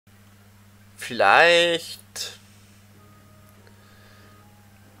vielleicht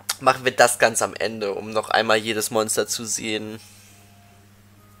machen wir das ganz am Ende, um noch einmal jedes Monster zu sehen.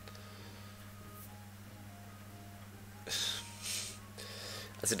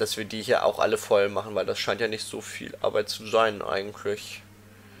 Also, dass wir die hier auch alle voll machen, weil das scheint ja nicht so viel Arbeit zu sein eigentlich.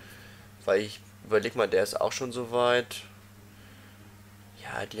 Weil ich überleg mal, der ist auch schon so weit.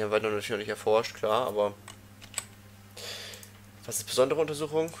 Ja, die haben wir natürlich noch nicht erforscht, klar, aber... Was ist besondere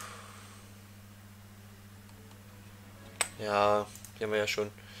Untersuchung? Ja, die haben wir ja schon.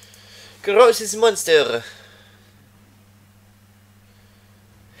 Großes Monster.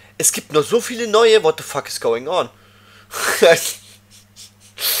 Es gibt noch so viele neue. What the fuck is going on?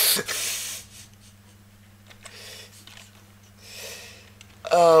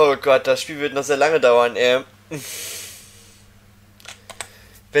 Oh Gott, das Spiel wird noch sehr lange dauern, ey.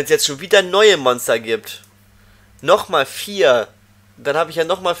 Wenn es jetzt schon wieder neue Monster gibt. Nochmal 4. Dann habe ich ja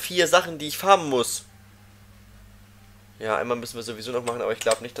nochmal 4 Sachen, die ich farmen muss. Ja, einmal müssen wir sowieso noch machen, aber ich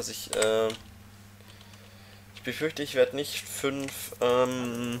glaube nicht, dass ich... Ich befürchte, ich werde nicht 5...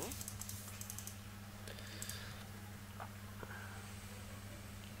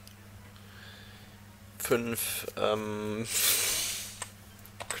 5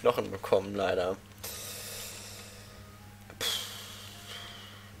 Knochen bekommen, leider.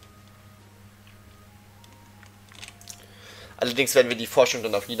 Allerdings werden wir die Forschung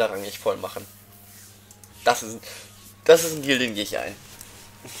dann auf niederrangig voll machen. Das ist ein Deal, den gehe ich ein.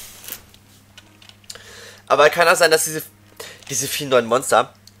 Aber kann auch sein, dass diese vielen neuen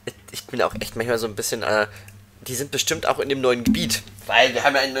Monster, ich bin auch echt manchmal so ein bisschen, die sind bestimmt auch in dem neuen Gebiet. Weil wir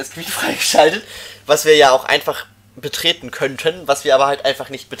haben ja ein neues Gebiet freigeschaltet, was wir ja auch einfach betreten könnten, was wir aber halt einfach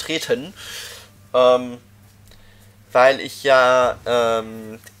nicht betreten. Weil ich ja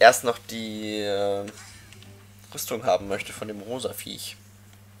erst noch die Rüstung haben möchte von dem rosa Viech.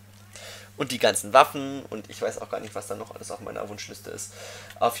 Und die ganzen Waffen und ich weiß auch gar nicht, was da noch alles auf meiner Wunschliste ist.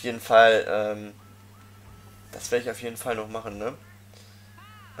 Auf jeden Fall, das werde ich auf jeden Fall noch machen, ne?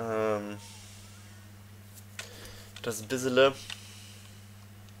 Das bissele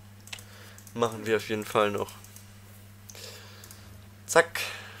machen wir auf jeden Fall noch. Zack.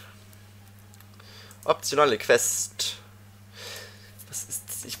 Optionale Quest. Was ist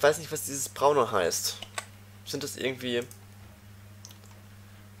das? Ich weiß nicht, was dieses Braune heißt. Sind das irgendwie...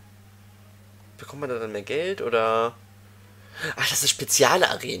 Bekommt man da dann mehr Geld, oder... Ach, das ist spezielle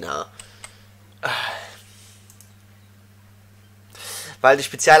Arena. Weil die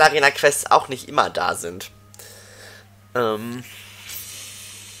Spezialarena-Quests auch nicht immer da sind.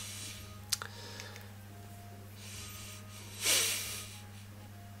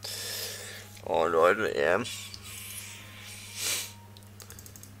 Oh, Leute, ey.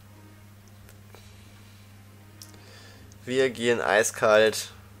 Wir gehen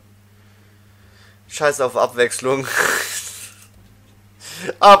eiskalt. Scheiß auf Abwechslung.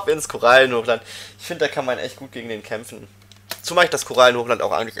 Ab ins Korallenhochland. Ich finde, da kann man echt gut gegen den kämpfen. Zumal ich das Korallenhochland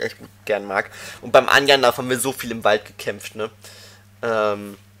auch eigentlich echt gut gern mag. Und beim Anjan haben wir so viel im Wald gekämpft, ne?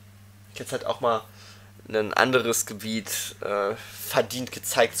 Jetzt halt auch mal ein anderes Gebiet verdient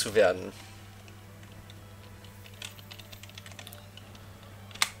gezeigt zu werden.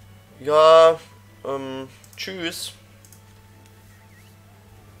 Ja, tschüss.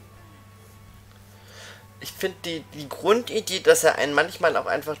 Ich finde die Grundidee, dass er einen manchmal auch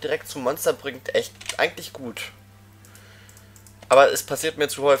einfach direkt zum Monster bringt, echt eigentlich gut. Aber es passiert mir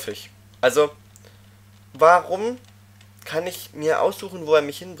zu häufig. Also, warum kann ich mir aussuchen, wo er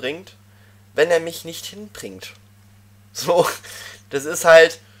mich hinbringt, wenn er mich nicht hinbringt? So, das ist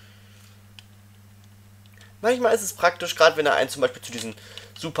halt... Manchmal ist es praktisch, gerade wenn er einen zum Beispiel zu diesen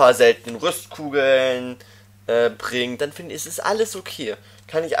super seltenen Rüstkugeln bringt, dann finde ich, es ist alles okay.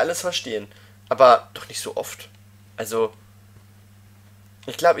 Kann ich alles verstehen. Aber doch nicht so oft. Also,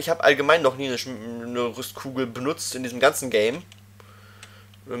 ich glaube, ich habe allgemein noch nie eine Rüstkugel benutzt in diesem ganzen Game.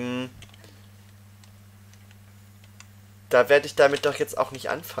 Da werde ich damit doch jetzt auch nicht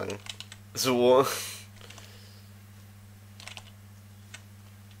anfangen. So.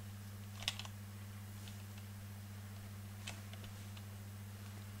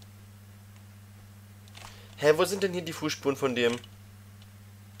 Hä, wo sind denn hier die Fußspuren von dem?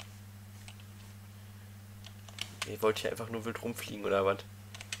 Ihr wollt hier einfach nur wild rumfliegen, oder was?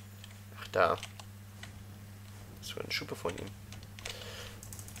 Ach, da. So eine Schuppe von ihm.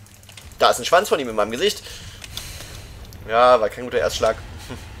 Da ist ein Schwanz von ihm in meinem Gesicht. Ja, war kein guter Erstschlag.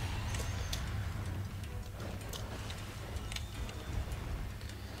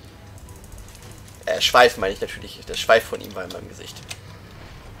 Schweif meine ich natürlich. Der Schweif von ihm war in meinem Gesicht.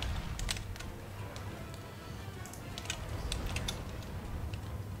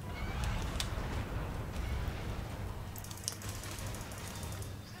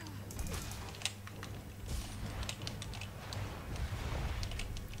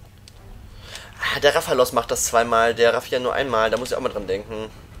 Der Raffalos macht das zweimal, der Rathian nur einmal, da muss ich auch mal dran denken.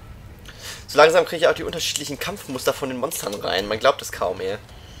 So langsam kriege ich auch die unterschiedlichen Kampfmuster von den Monstern rein. Man glaubt es kaum, ey.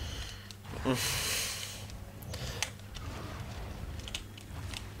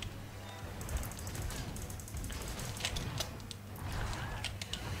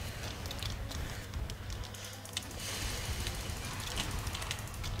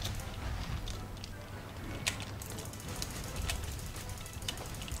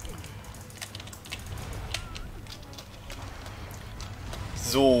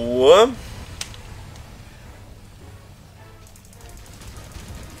 So.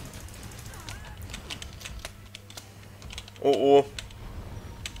 Oh oh.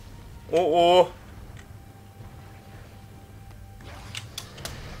 Oh oh.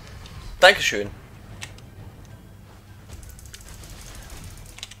 Dankeschön.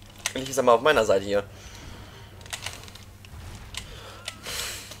 Ich ist aber auf meiner Seite hier.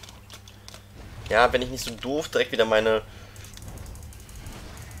 Ja, wenn ich nicht so doof direkt wieder meine...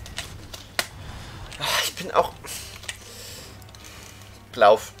 Ich bin auch...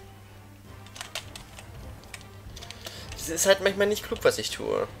 Lauf. Es ist halt manchmal nicht klug, was ich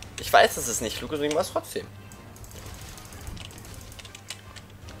tue. Ich weiß, dass es nicht klug ist, und ich mache es trotzdem.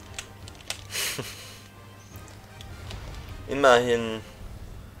 Immerhin.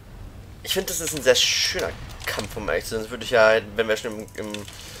 Ich finde, das ist ein sehr schöner Kampf, um ehrlich zu sein. Sonst würde ich ja, wenn wir schon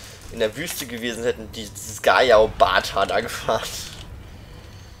in der Wüste gewesen hätten, dieses Gajau-Bata da gefahren.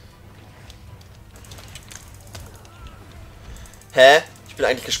 Hä? Ich bin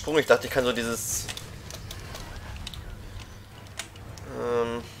eigentlich gesprungen. Ich dachte, ich kann so dieses...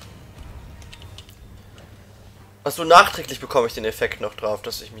 Achso, nachträglich bekomme ich den Effekt noch drauf,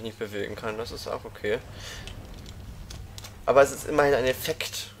 dass ich mich nicht bewegen kann. Das ist auch okay. Aber es ist immerhin ein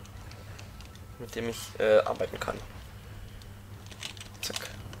Effekt, mit dem ich arbeiten kann. Zack.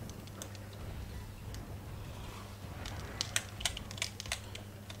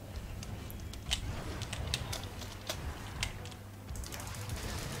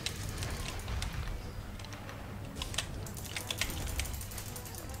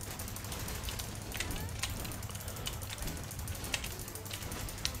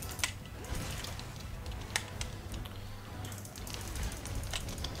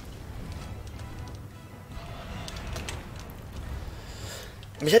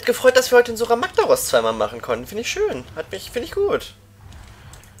 Mich hat gefreut, dass wir heute den Sora Magdaros zweimal machen konnten. Finde ich schön. Finde ich gut.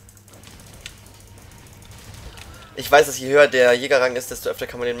 Ich weiß, dass je höher der Jägerrang ist, desto öfter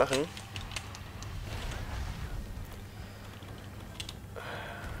kann man den machen.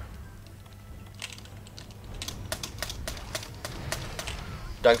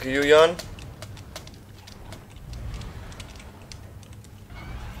 Danke, Julian.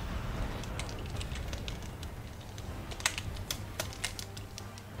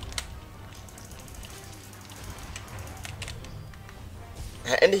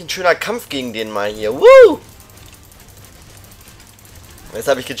 Ja, endlich ein schöner Kampf gegen den mal hier. Woo! Jetzt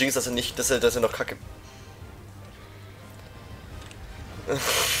habe ich gejinxt, dass er noch kacke.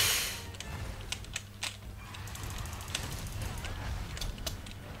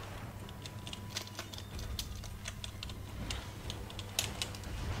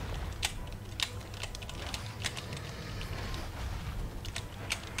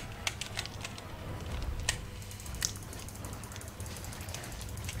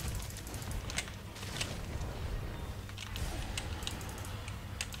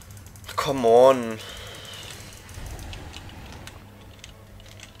 Come on.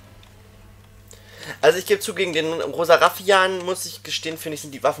 Also ich gebe zu, gegen den Rosa Rathian, muss ich gestehen, finde ich,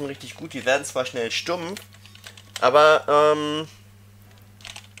 sind die Waffen richtig gut. Die werden zwar schnell stumm, aber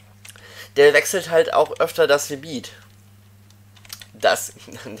der wechselt halt auch öfter das Gebiet.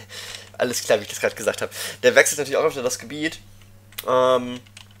 Alles klar, wie ich das gerade gesagt habe. Der wechselt natürlich auch öfter das Gebiet,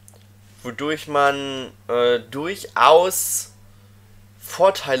 wodurch man durchaus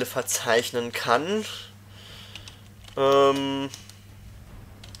Vorteile verzeichnen kann. Ja,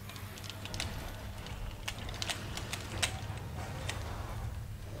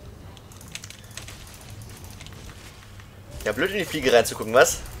 blöd in die Fliege reinzugucken,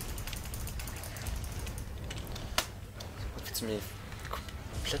 was? Willst du mich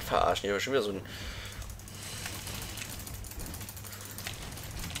komplett verarschen? Hier schon wieder so ein...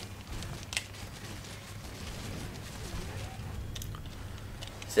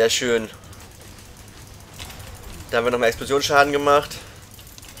 Sehr schön. Da haben wir nochmal Explosionsschaden gemacht.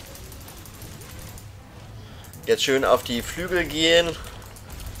 Jetzt schön auf die Flügel gehen.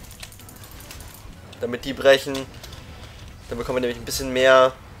 Damit die brechen. Dann bekommen wir nämlich ein bisschen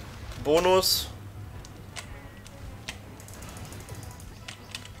mehr Bonus.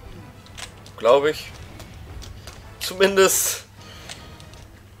 glaube ich. Zumindest.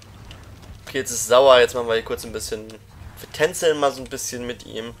 Okay, jetzt ist sauer. Jetzt machen wir hier kurz ein bisschen... Wir tänzeln mal so ein bisschen mit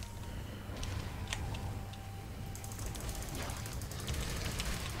ihm.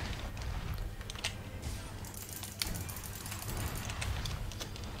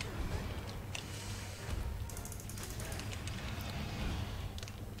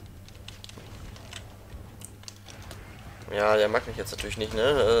 Ja, der mag mich jetzt natürlich nicht,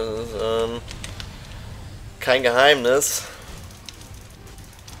 ne? Das ist, kein Geheimnis.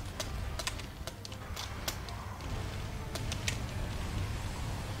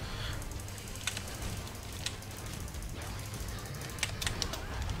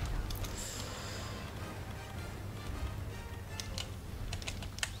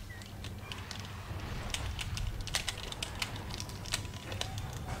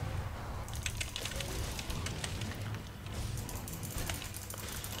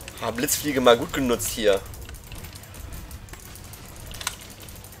 Blitzfliege mal gut genutzt hier.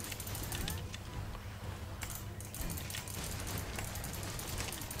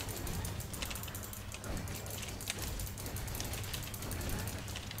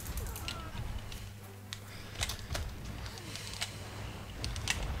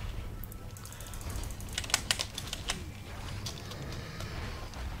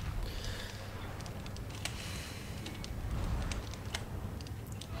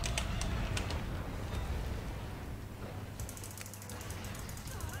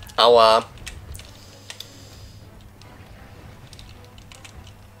 Aua.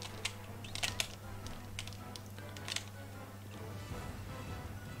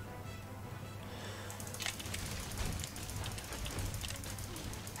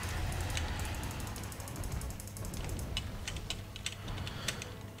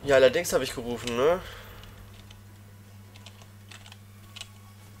 Ja, allerdings habe ich gerufen, ne?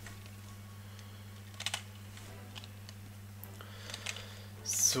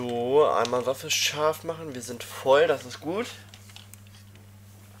 So, einmal Waffe scharf machen. Wir sind voll, das ist gut.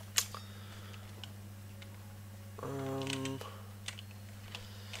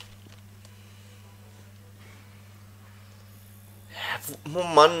 Oh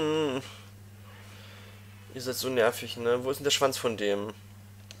Mann. Ihr seid so nervig, ne? Wo ist denn der Schwanz von dem?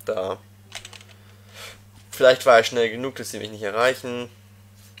 Da. Vielleicht war er schnell genug, dass sie mich nicht erreichen.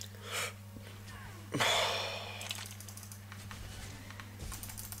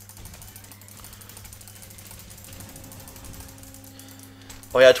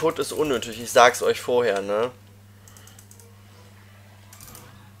 Euer Tod ist unnötig, ich sag's euch vorher, ne?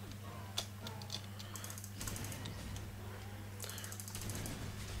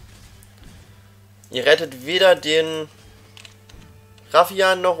 Ihr rettet weder den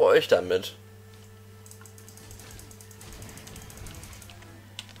Rathian noch euch damit.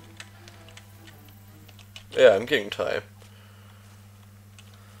 Ja, im Gegenteil.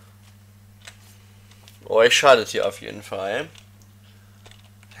 Euch schadet hier auf jeden Fall.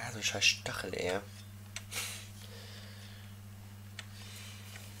 Ja, so ein scheiß Stachel, ey.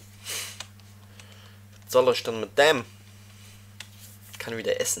 Was soll ich dann mit dem? Ich kann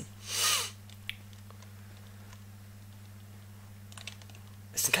wieder essen.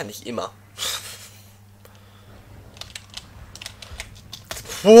 Essen kann ich immer.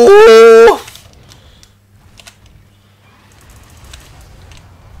 Oh!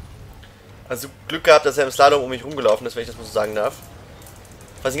 Also Glück gehabt, dass er im Slalom um mich rumgelaufen ist, wenn ich das mal so sagen darf.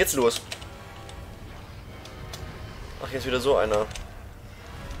 Was ist denn jetzt los? Ach, jetzt wieder so einer.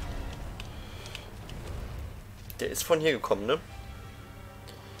 Der ist von hier gekommen, ne?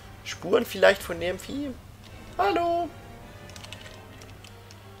 Spuren vielleicht von dem Vieh? Hallo?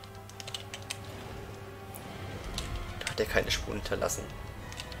 Da hat er keine Spuren hinterlassen.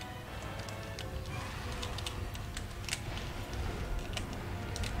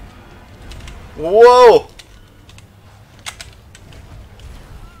 Wow!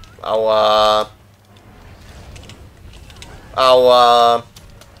 Aua! Aua!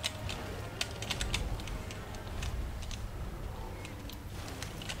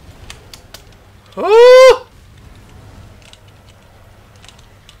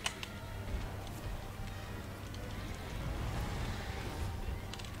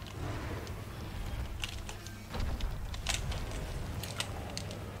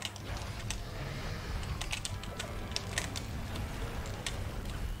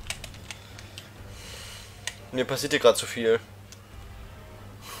 Mir passiert hier gerade zu viel.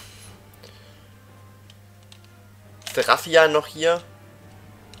 Ist der Rathian noch hier?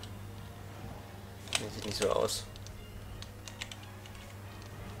 Nee, sieht nicht so aus.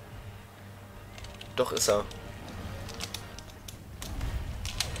 Doch ist er.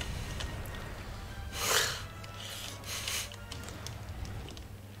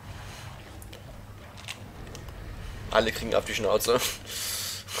 Alle kriegen auf die Schnauze.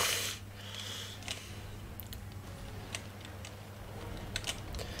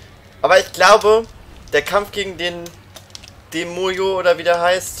 Aber ich glaube, der Kampf gegen den Dämonjho oder wie der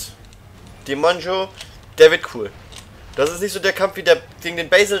heißt, Dämonjho, der wird cool. Das ist nicht so der Kampf wie der gegen den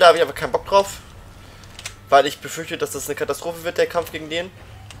Basil, da habe ich aber keinen Bock drauf. Weil ich befürchte, dass das eine Katastrophe wird, der Kampf gegen den.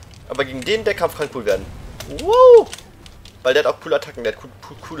 Aber gegen den, der Kampf kann cool werden. Wow! Weil der hat auch coole Attacken, der hat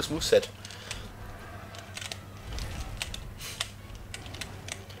cooles Moveset.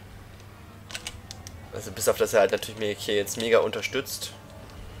 Also bis auf das er halt natürlich mich hier jetzt mega unterstützt.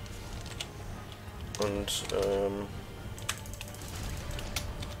 Und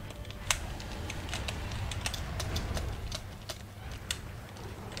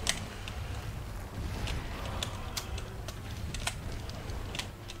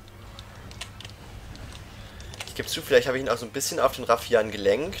ich gebe zu, vielleicht habe ich ihn auch so ein bisschen auf den Rathian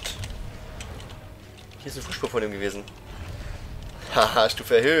gelenkt. Hier ist eine Fußspur von ihm gewesen. Haha,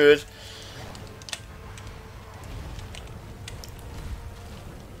 Stufe erhöht.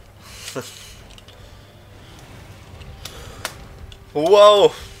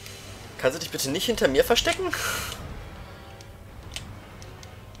 Wow. Kannst du dich bitte nicht hinter mir verstecken?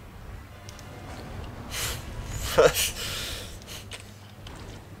 Was?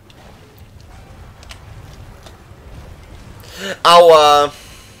 Aua.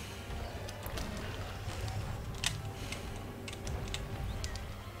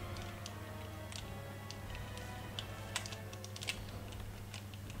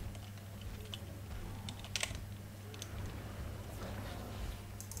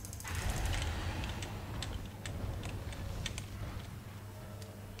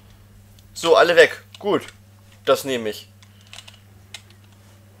 So, alle weg. Gut. Das nehme ich.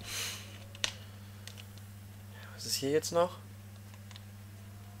 Was ist hier jetzt noch?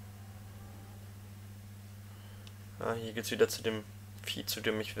 Ah, hier geht's wieder zu dem Vieh, zu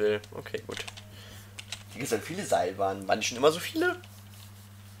dem ich will. Okay, gut. Hier gibt es halt viele Seilbahnen. Waren die schon immer so viele?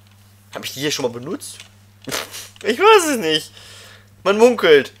 Habe ich die hier schon mal benutzt? Ich weiß es nicht. Man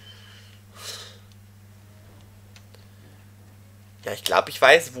munkelt. Ja, ich glaube, ich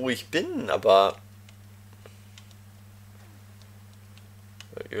weiß, wo ich bin, aber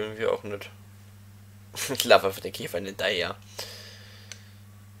irgendwie auch nicht. Ich laufe einfach den Käfer hinterher.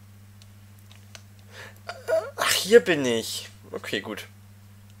 Ach, hier bin ich. Okay, gut.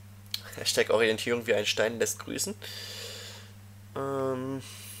 Hashtag Orientierung wie ein Stein lässt grüßen.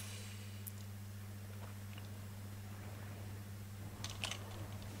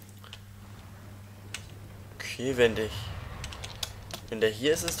 Okay, wenn der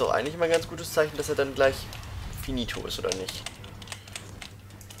hier ist, ist doch eigentlich mal ein ganz gutes Zeichen, dass er dann gleich finito ist, oder nicht?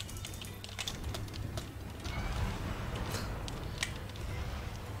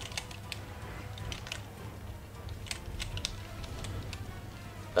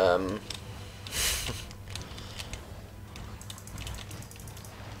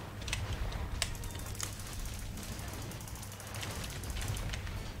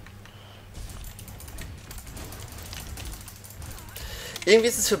 Irgendwie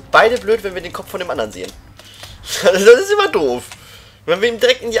ist es für beide blöd, wenn wir den Kopf von dem anderen sehen. Das ist immer doof. Wenn wir ihm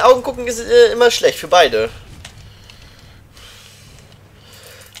direkt in die Augen gucken, ist es immer schlecht für beide.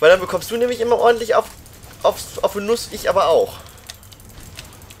 Weil dann bekommst du nämlich immer ordentlich auf den Nuss, ich aber auch.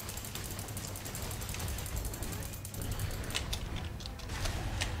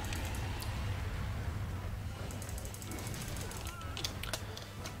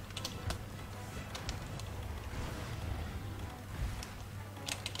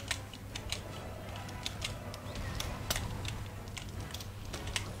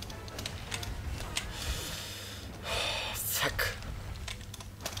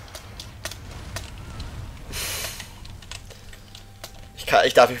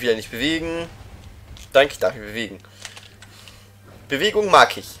 Ich darf mich wieder nicht bewegen. Danke, ich darf mich bewegen. Bewegung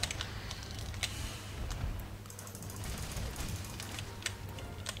mag ich.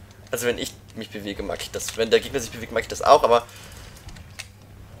 Also wenn ich mich bewege, mag ich das. Wenn der Gegner sich bewegt, mag ich das auch, aber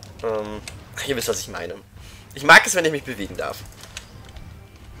ihr wisst, was ich meine. Ich mag es, wenn ich mich bewegen darf.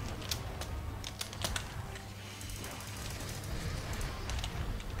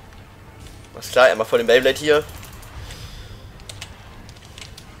 Was klar, einmal vor dem Beyblade hier.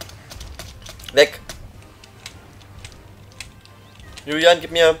 Weg! Julian,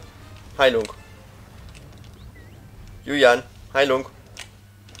 gib mir Heilung. Julian, Heilung.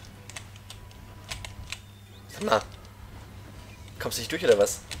 Sag mal. Kommst du nicht durch oder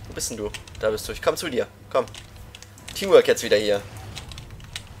was? Wo bist denn du? Da bist du. Ich komm zu dir. Komm. Teamwork jetzt wieder hier.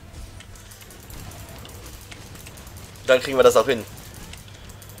 Dann kriegen wir das auch hin.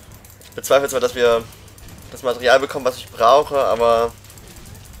 Ich bezweifle zwar, dass wir das Material bekommen, was ich brauche, aber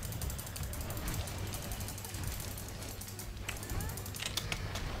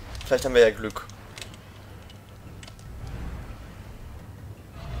vielleicht haben wir ja Glück.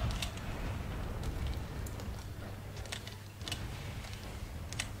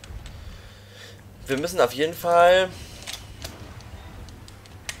 Wir müssen auf jeden Fall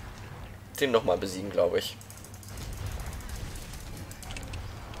den nochmal besiegen, glaube ich.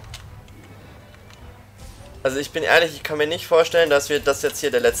 Also ich bin ehrlich, ich kann mir nicht vorstellen, dass das jetzt hier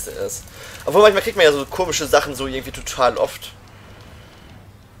der letzte ist. Obwohl manchmal kriegt man ja so komische Sachen so irgendwie total oft.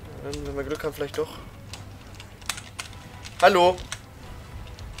 Wenn wir Glück haben, vielleicht doch. Hallo?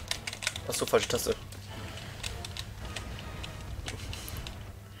 Achso, falsche Taste.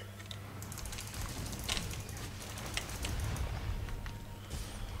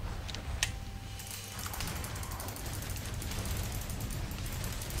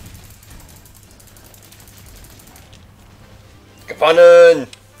 Gewonnen!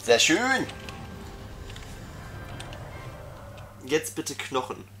 Sehr schön! Jetzt bitte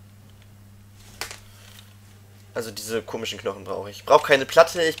Knochen. Also diese komischen Knochen brauche ich. Ich brauche keine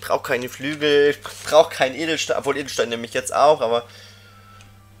Platte, ich brauche keine Flügel, ich brauche keinen Edelstein, obwohl Edelstein nehme ich jetzt auch, aber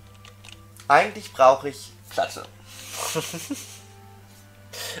eigentlich brauche ich Platte.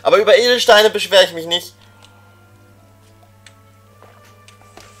 Aber über Edelsteine beschwere ich mich nicht.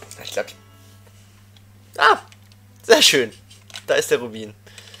 Ich glaube... Ah! Sehr schön. Da ist der Rubin.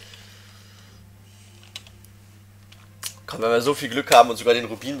 Komm, wenn wir so viel Glück haben und sogar den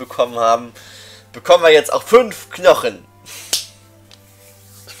Rubin bekommen haben, bekommen wir jetzt auch 5 Knochen.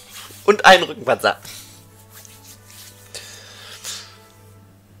 Und einen Rückenpanzer.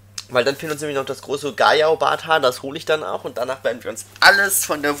 Weil dann fehlt uns nämlich noch das große Gajau-Barthaar, das hole ich dann auch und danach werden wir uns alles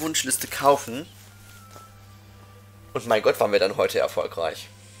von der Wunschliste kaufen. Und mein Gott, waren wir dann heute erfolgreich.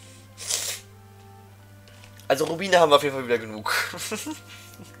 Also Rubine haben wir auf jeden Fall wieder genug.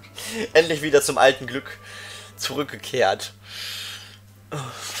 Endlich wieder zum alten Glück zurückgekehrt.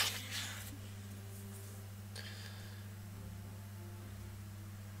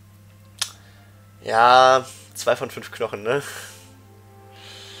 Ja, 2 von 5 Knochen, ne?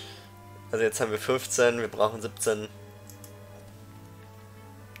 Also jetzt haben wir 15, wir brauchen 17.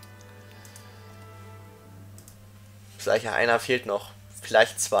 Vielleicht einer fehlt noch.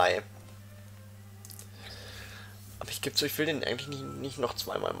 Vielleicht 2. Aber ich gebe zu, ich will den eigentlich nicht noch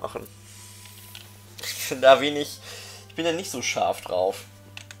zweimal machen. Ich bin da wenig... Ich bin ja nicht so scharf drauf.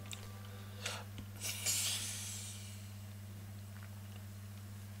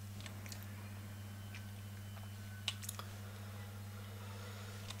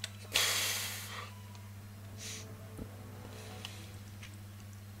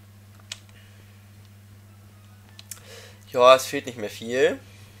 Ja, es fehlt nicht mehr viel.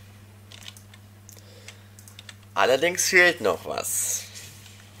 Allerdings fehlt noch was.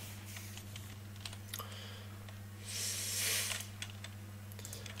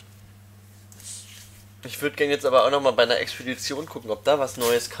 Ich würde gerne jetzt aber auch noch mal bei einer Expedition gucken, ob da was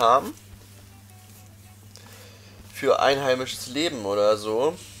Neues kam. Für einheimisches Leben oder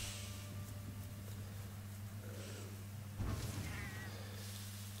so.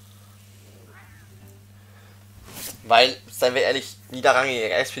 Weil, seien wir ehrlich, niederrangige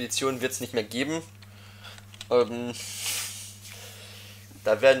Expeditionen wird es nicht mehr geben.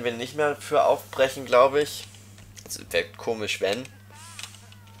 Da werden wir nicht mehr für aufbrechen, glaube ich. Also, wäre komisch, wenn.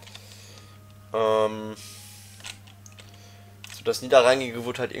 So, das Niederrangige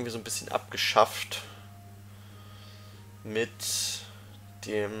wurde halt irgendwie so ein bisschen abgeschafft. Mit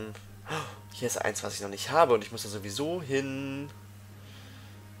dem... Hier ist eins, was ich noch nicht habe und ich muss da sowieso hin.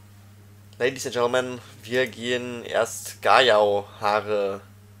 Ladies and Gentlemen, wir gehen erst Gajau-Haare,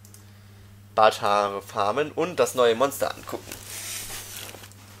 Barthaare farmen und das neue Monster angucken.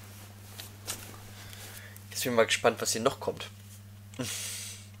 Jetzt bin ich mal gespannt, was hier noch kommt.